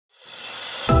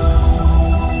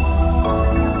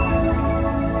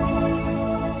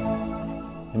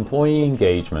Employee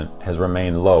engagement has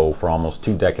remained low for almost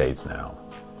 2 decades now.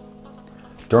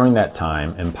 During that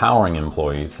time, empowering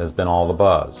employees has been all the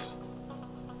buzz.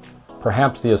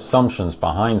 Perhaps the assumptions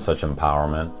behind such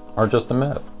empowerment are just a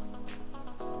myth.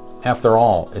 After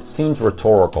all, it seems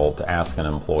rhetorical to ask an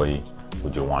employee,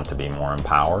 would you want to be more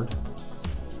empowered?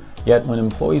 Yet when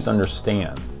employees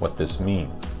understand what this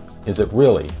means, is it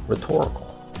really rhetorical?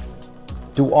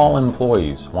 Do all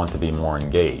employees want to be more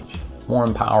engaged, more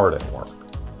empowered at work?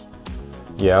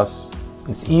 Yes,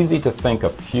 it's easy to think a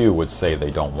few would say they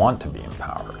don't want to be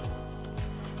empowered.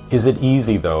 Is it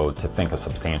easy, though, to think a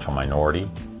substantial minority,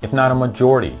 if not a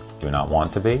majority, do not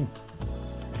want to be?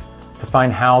 To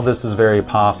find how this is very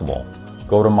possible,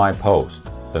 go to my post,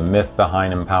 The Myth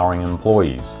Behind Empowering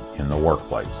Employees in the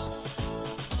Workplace.